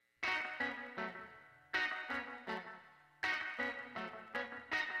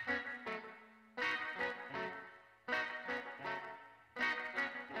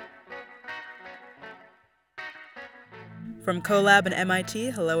From CoLab and MIT,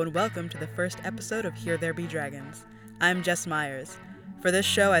 hello and welcome to the first episode of Here There Be Dragons. I'm Jess Myers. For this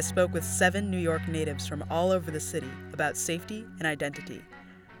show, I spoke with 7 New York natives from all over the city about safety and identity.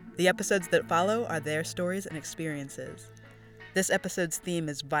 The episodes that follow are their stories and experiences. This episode's theme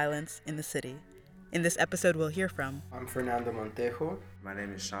is violence in the city. In this episode, we'll hear from... I'm Fernando Montejo. My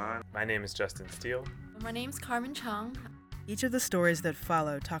name is Sean. My name is Justin Steele. My name's Carmen Chung. Each of the stories that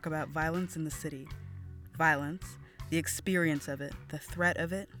follow talk about violence in the city. Violence, the experience of it, the threat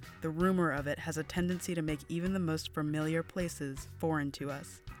of it, the rumor of it has a tendency to make even the most familiar places foreign to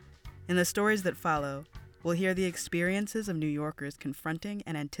us. In the stories that follow, we'll hear the experiences of New Yorkers confronting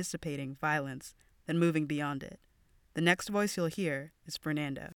and anticipating violence, then moving beyond it. The next voice you'll hear is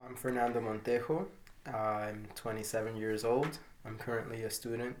Fernando. I'm Fernando Montejo. I'm 27 years old. I'm currently a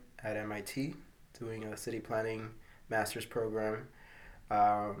student at MIT doing a city planning master's program.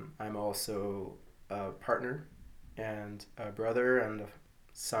 I'm also a partner and a brother and a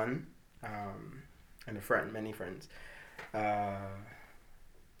son and a friend, many friends. I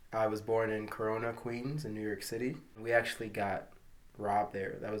was born in Corona, Queens in New York City. We actually got robbed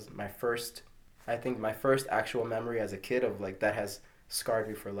there. That was my first actual memory as a kid of that has scarred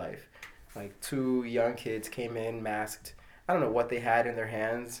me for life. 2 young kids came in masked. I don't know what they had in their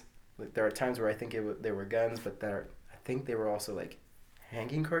hands. There are times where I think they were guns, but I think they were also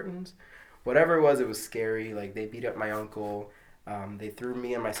hanging curtains. Whatever it was scary. They beat up my uncle. They threw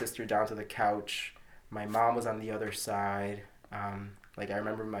me and my sister down to the couch. My mom was on the other side. I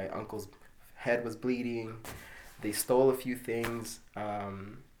remember my uncle's head was bleeding. They stole a few things.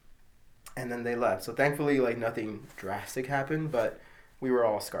 And then they left. So thankfully, nothing drastic happened, but we were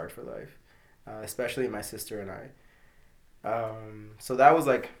all scarred for life, especially my sister and I. So that was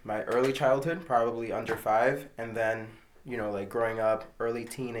my early childhood, probably under 5. And then, growing up, early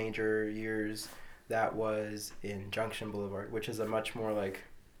teenager years, that was in Junction Boulevard, which is a much more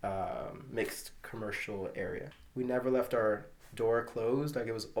mixed commercial area. We never left our door closed.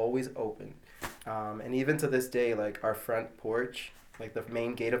 It was always open. And even to this day, our front porch, the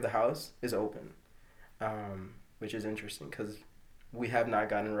main gate of the house is open, which is interesting because we have not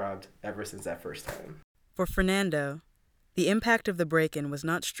gotten robbed ever since that first time. For Fernando, the impact of the break-in was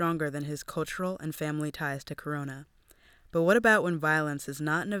not stronger than his cultural and family ties to Corona. But what about when violence is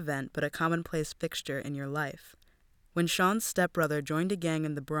not an event but a commonplace fixture in your life? When Sean's stepbrother joined a gang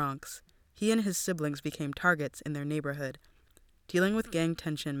in the Bronx, he and his siblings became targets in their neighborhood. Dealing with gang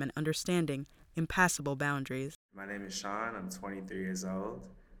tension meant understanding impassable boundaries. My name is Sean. I'm 23 years old.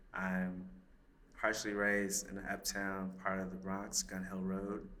 I'm partially raised in the uptown part of the Bronx, Gun Hill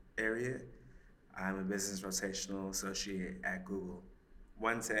Road area. I'm a business rotational associate at Google.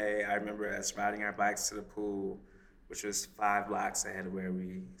 One day, I remember us riding our bikes to the pool, which was 5 blocks ahead of where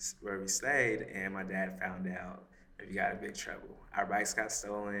we stayed, and my dad found out that we got in big trouble. Our bikes got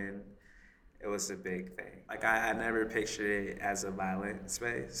stolen. It was a big thing. I never pictured it as a violent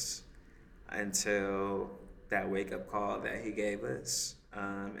space until that wake-up call that he gave us.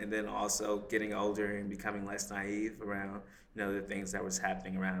 And then also getting older and becoming less naive around, the things that was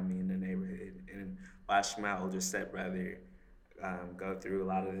happening around me in the neighborhood, and watching my older stepbrother go through a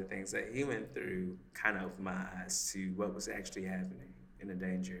lot of the things that he went through kind of opened my eyes to what was actually happening and the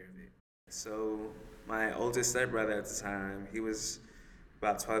danger of it. So my oldest stepbrother at the time, he was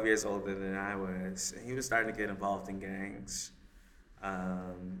about 12 years older than I was, and he was starting to get involved in gangs.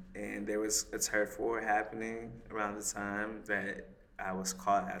 And there was a turf war happening around the time that I was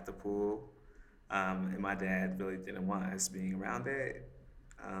caught at the pool. And my dad really didn't want us being around that.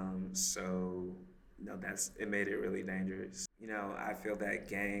 So it made it really dangerous. I feel that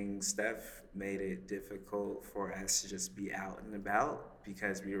gang stuff made it difficult for us to just be out and about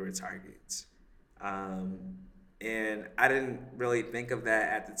because we were targets. And I didn't really think of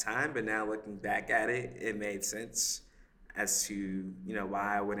that at the time, but now looking back at it, it made sense as to,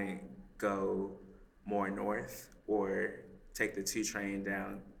 why I wouldn't go more north or take the 2 train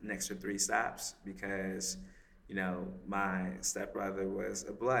down an extra 3 stops because, my stepbrother was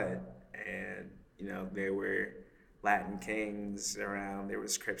a blood and, there were Latin Kings around, there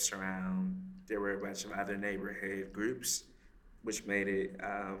was Crips around, there were a bunch of other neighborhood groups, which made it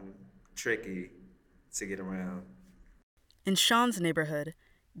tricky to get around. In Sean's neighborhood,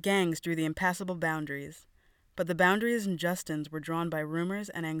 gangs drew the impassable boundaries, but the boundaries in Justin's were drawn by rumors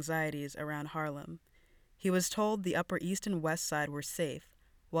and anxieties around Harlem. He was told the Upper East and West Side were safe,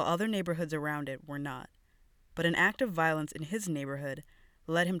 while other neighborhoods around it were not. But an act of violence in his neighborhood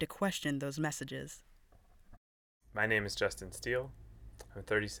led him to question those messages. My name is Justin Steele. I'm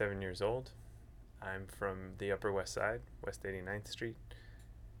 37 years old. I'm from the Upper West Side, West 89th Street,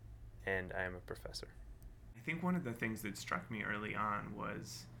 and I am a professor. I think one of the things that struck me early on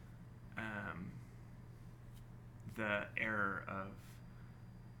was the error of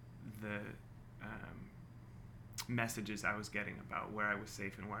the messages I was getting about where I was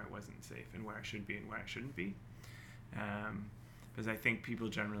safe and where I wasn't safe, and where I should be and where I shouldn't be. Because I think people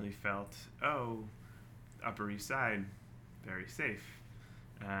generally felt, oh, Upper East Side, very safe.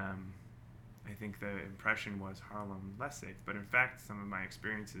 I think the impression was Harlem less safe, but in fact, some of my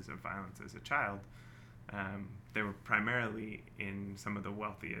experiences of violence as a child, they were primarily in some of the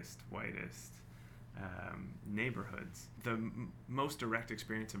wealthiest, whitest neighborhoods. The most direct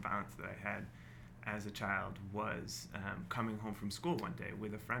experience of violence that I had as a child was coming home from school one day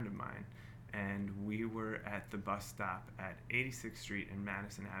with a friend of mine, and we were at the bus stop at 86th Street and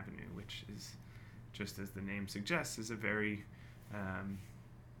Madison Avenue, which is, just as the name suggests, is a very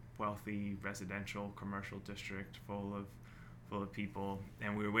wealthy residential commercial district full of people.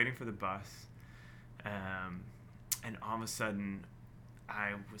 And we were waiting for the bus, and all of a sudden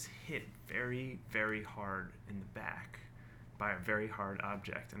I was hit very, very hard in the back by a very hard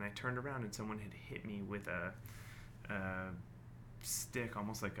object, and I turned around and someone had hit me with a stick,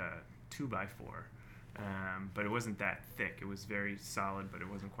 almost like a 2x4, but it wasn't that thick. It was very solid, but it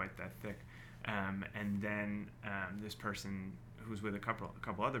wasn't quite that thick. And then this person who was with a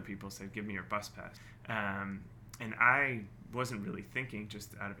couple other people said, "Give me your bus pass." And I wasn't really thinking,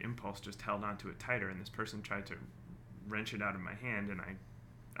 just out of impulse, just held onto it tighter, and this person tried to wrench it out of my hand, and I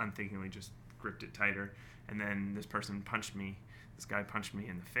unthinkingly just gripped it tighter. And then this guy punched me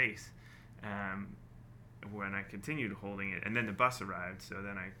in the face when I continued holding it. And then the bus arrived, so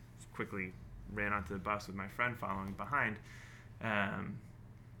then I quickly ran onto the bus with my friend following behind,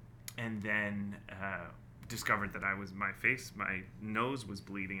 and then discovered that my nose was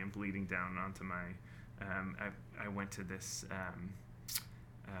bleeding and bleeding down onto my, I went to this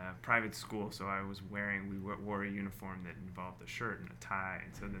private school, so we wore a uniform that involved a shirt and a tie,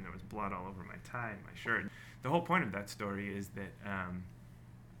 and so then there was blood all over my tie and my shirt. The whole point of that story is that,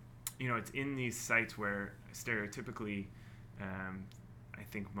 it's in these sites where stereotypically, I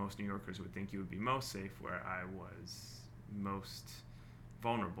think most New Yorkers would think you would be most safe, where I was most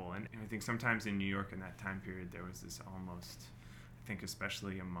vulnerable. And I think sometimes in New York in that time period, there was this almost, I think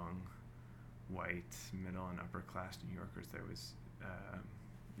especially among white, middle, and upper class New Yorkers, there was,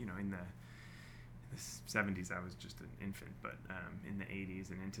 in the 70s, I was just an infant, but in the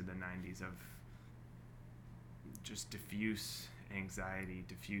 80s and into the 90s, of just diffuse anxiety,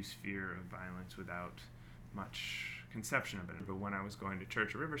 diffuse fear of violence without much conception of it. But when I was going to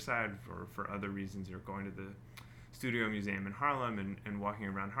church at Riverside for other reasons, or going to the Studio Museum in Harlem and walking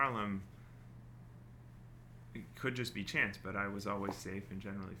around Harlem, it could just be chance, but I was always safe and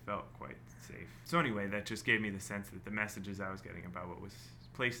generally felt quite safe. So anyway, that just gave me the sense that the messages I was getting about what was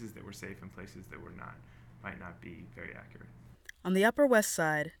places that were safe and places that were not might not be very accurate. On the Upper West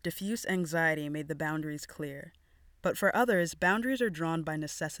Side, diffuse anxiety made the boundaries clear. But for others, boundaries are drawn by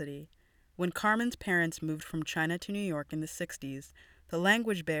necessity. When Carmen's parents moved from China to New York in the 60s, the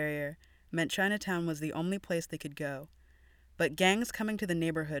language barrier meant Chinatown was the only place they could go. But gangs coming to the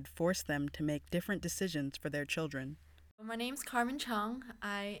neighborhood forced them to make different decisions for their children. My name's Carmen Chung.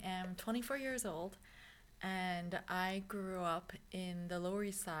 I am 24 years old, and I grew up in the Lower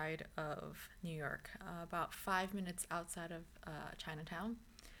East Side of New York, about 5 minutes outside of Chinatown.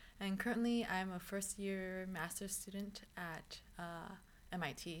 And currently, I'm a first-year master's student at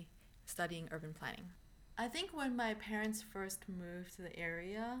MIT, studying urban planning. I think when my parents first moved to the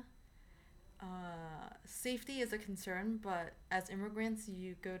area, safety is a concern, but as immigrants,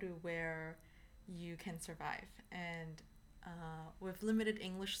 you go to where you can survive. And with limited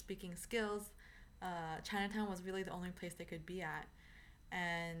English-speaking skills, Chinatown was really the only place they could be at.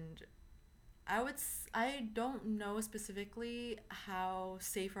 And I don't know specifically how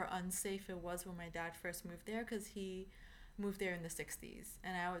safe or unsafe it was when my dad first moved there, because he moved there in the 60s.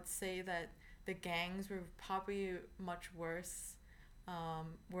 And I would say that the gangs were probably much worse,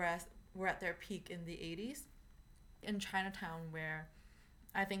 whereas we're at their peak in the 80s. In Chinatown, where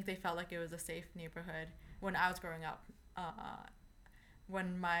I think they felt like it was a safe neighborhood when I was growing up.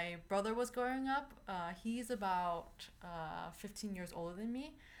 When my brother was growing up, he's about 15 years older than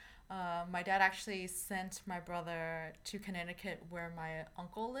me. My dad actually sent my brother to Connecticut where my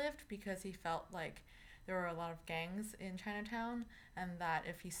uncle lived, because he felt like there were a lot of gangs in Chinatown, and that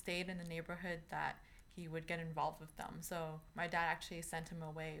if he stayed in the neighborhood that he would get involved with them. So my dad actually sent him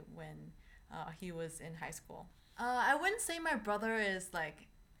away when he was in high school. I wouldn't say my brother is like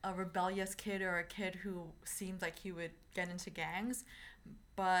a rebellious kid or a kid who seems like he would get into gangs,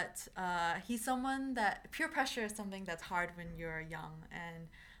 but he's someone that peer pressure is something that's hard when you're young, and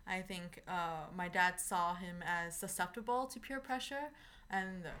I think my dad saw him as susceptible to peer pressure,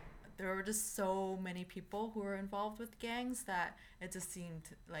 and there were just so many people who were involved with gangs that it just seemed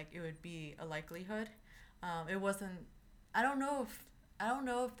like it would be a likelihood. It wasn't. I don't know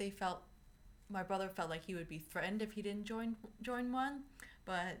if they felt my brother felt like he would be threatened if he didn't join one,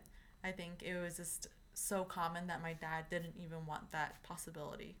 but I think it was just so common that my dad didn't even want that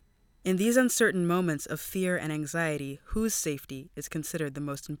possibility. In these uncertain moments of fear and anxiety, whose safety is considered the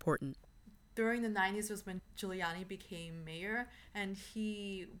most important? During the 90s was when Giuliani became mayor, and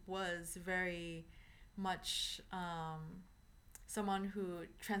he was very much someone who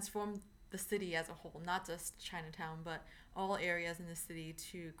transformed the city as a whole, not just Chinatown, but all areas in the city,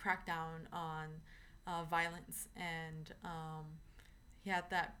 to crack down on violence. And he had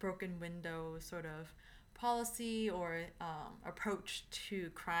that broken window sort of policy or approach to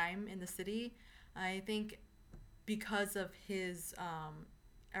crime in the city. I think because of his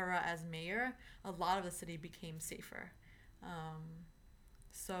era as mayor, a lot of the city became safer.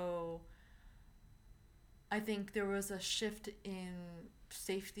 So I think there was a shift in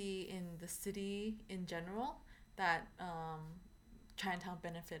safety in the city in general that Chinatown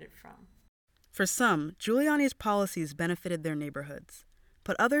benefited from. For some, Giuliani's policies benefited their neighborhoods,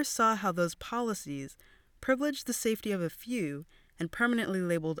 but others saw how those policies privileged the safety of a few and permanently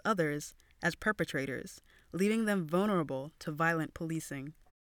labeled others as perpetrators, leaving them vulnerable to violent policing.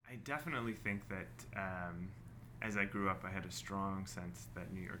 I definitely think that as I grew up, I had a strong sense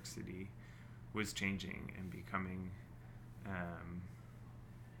that New York City was changing and becoming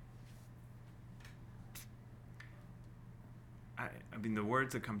I mean, the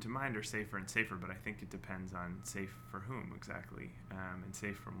words that come to mind are safer and safer, but I think it depends on safe for whom exactly, and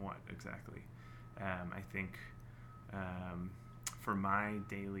safe from what exactly. I think for my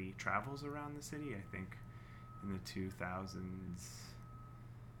daily travels around the city, I think in the 2000s,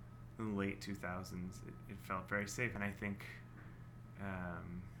 in the late 2000s, it felt very safe. And I think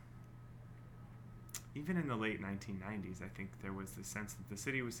even in the late 1990s, I think there was the sense that the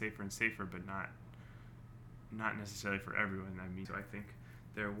city was safer and safer, but not necessarily for everyone. I mean, so I think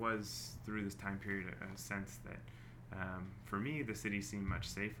there was, through this time period, a sense that for me, the city seemed much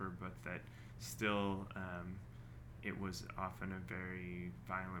safer, but that still it was often a very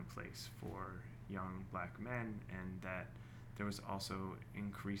violent place for young black men, and that there was also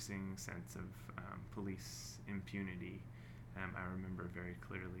increasing sense of police impunity. I remember very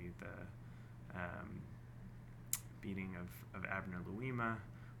clearly the beating of Abner Louima,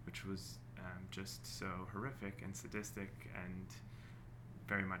 which was just so horrific and sadistic and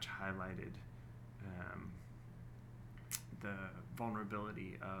very much highlighted the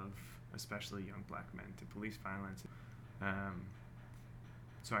vulnerability of especially young black men to police violence.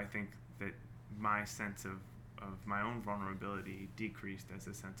 So I think that my sense of my own vulnerability decreased as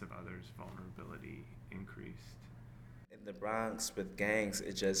the sense of others' vulnerability increased. In the Bronx with gangs,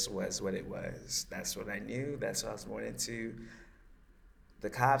 it just was what it was. That's what I knew. That's what I was born into. The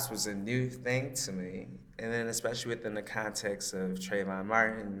cops was a new thing to me. And then especially within the context of Trayvon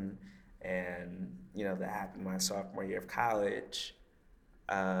Martin and, that happened my sophomore year of college.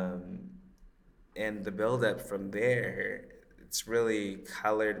 And the buildup from there, it's really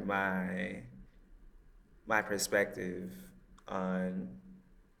colored my perspective on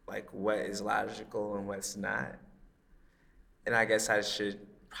what is logical and what's not. And I guess I should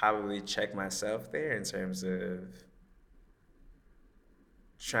probably check myself there in terms of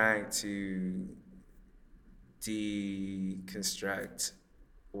trying to deconstruct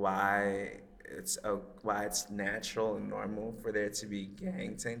why it's natural and normal for there to be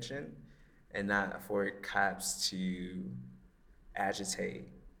gang tension and not for cops to agitate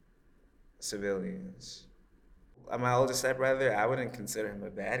civilians. My older stepbrother, I wouldn't consider him a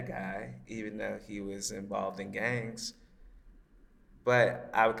bad guy, even though he was involved in gangs. But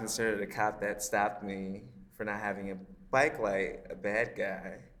I would consider the cop that stopped me for not having a bike light a bad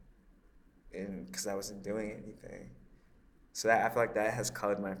guy, and because I wasn't doing anything. So I feel like that has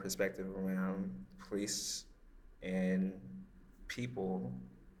colored my perspective around police and people.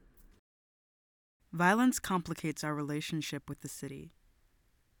 Violence complicates our relationship with the city.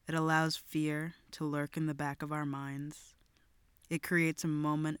 It allows fear to lurk in the back of our minds. It creates a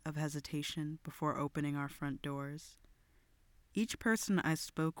moment of hesitation before opening our front doors. Each person I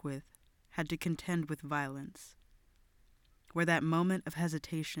spoke with had to contend with violence, where that moment of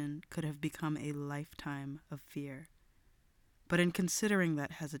hesitation could have become a lifetime of fear. But in considering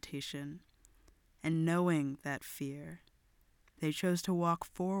that hesitation and knowing that fear, they chose to walk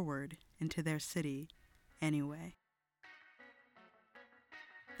forward into their city anyway.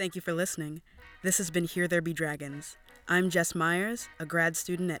 Thank you for listening. This has been Here There Be Dragons. I'm Jess Myers, a grad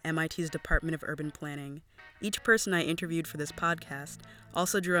student at MIT's Department of Urban Planning. Each person I interviewed for this podcast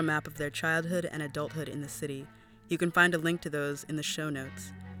also drew a map of their childhood and adulthood in the city. You can find a link to those in the show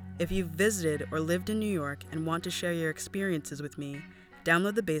notes. If you've visited or lived in New York and want to share your experiences with me,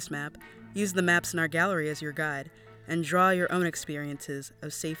 download the base map, use the maps in our gallery as your guide, and draw your own experiences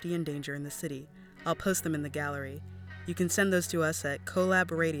of safety and danger in the city. I'll post them in the gallery. You can send those to us at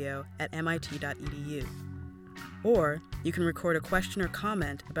collabradio@mit.edu. Or you can record a question or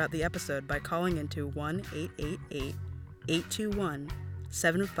comment about the episode by calling into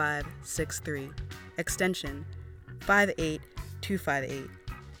 1-888-821-7563, extension 58258.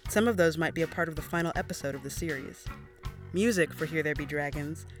 Some of those might be a part of the final episode of the series. Music for Here There Be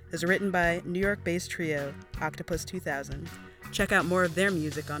Dragons is written by New York-based trio Octopus 2000. Check out more of their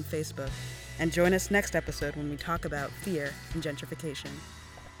music on Facebook, and join us next episode when we talk about fear and gentrification.